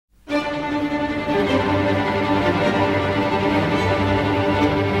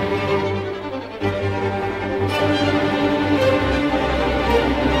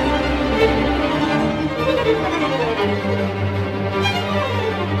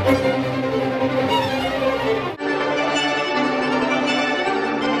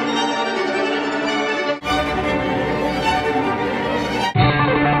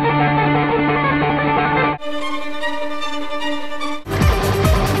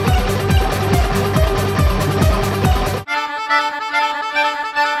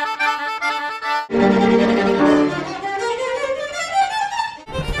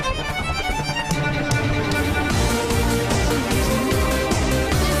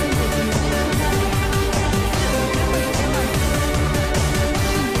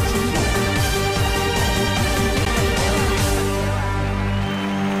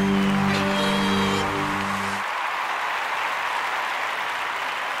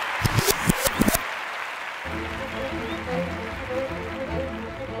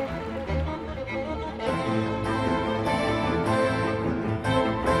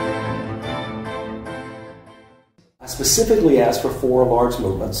specifically asked for 4 large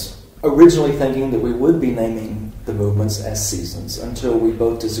movements, originally thinking that we would be naming the movements as seasons until we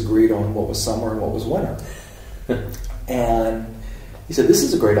both disagreed on what was summer and what was winter. And he said, this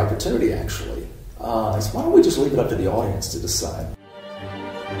is a great opportunity, actually. So why don't we just leave it up to the audience to decide?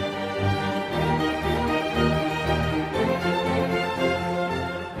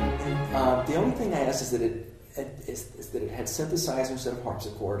 The only thing I asked is that it had synthesizer instead of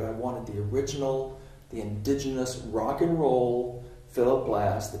harpsichord. I wanted the original, the indigenous rock and roll Philip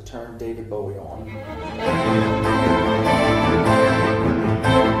Glass that turned David Bowie on.